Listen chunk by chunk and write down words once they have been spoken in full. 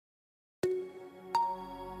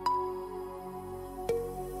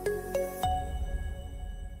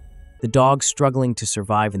the dog struggling to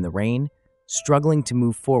survive in the rain, struggling to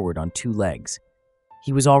move forward on two legs.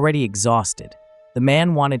 He was already exhausted. The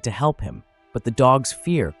man wanted to help him, but the dog's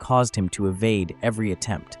fear caused him to evade every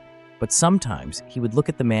attempt. But sometimes he would look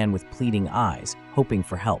at the man with pleading eyes, hoping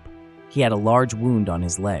for help. He had a large wound on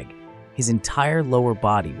his leg. His entire lower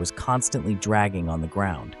body was constantly dragging on the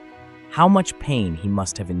ground. How much pain he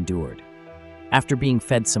must have endured. After being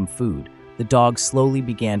fed some food, the dog slowly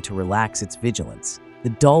began to relax its vigilance. The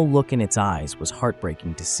dull look in its eyes was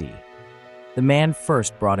heartbreaking to see. The man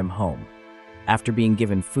first brought him home. After being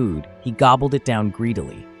given food, he gobbled it down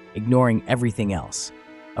greedily, ignoring everything else.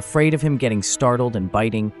 Afraid of him getting startled and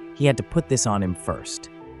biting, he had to put this on him first.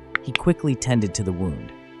 He quickly tended to the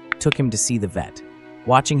wound, took him to see the vet.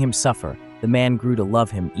 Watching him suffer, the man grew to love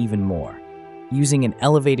him even more, using an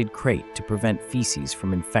elevated crate to prevent feces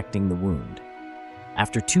from infecting the wound.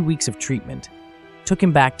 After 2 weeks of treatment, took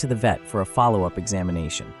him back to the vet for a follow-up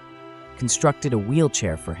examination, constructed a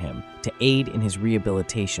wheelchair for him to aid in his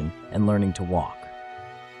rehabilitation and learning to walk.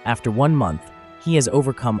 After 1 month, he has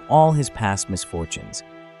overcome all his past misfortunes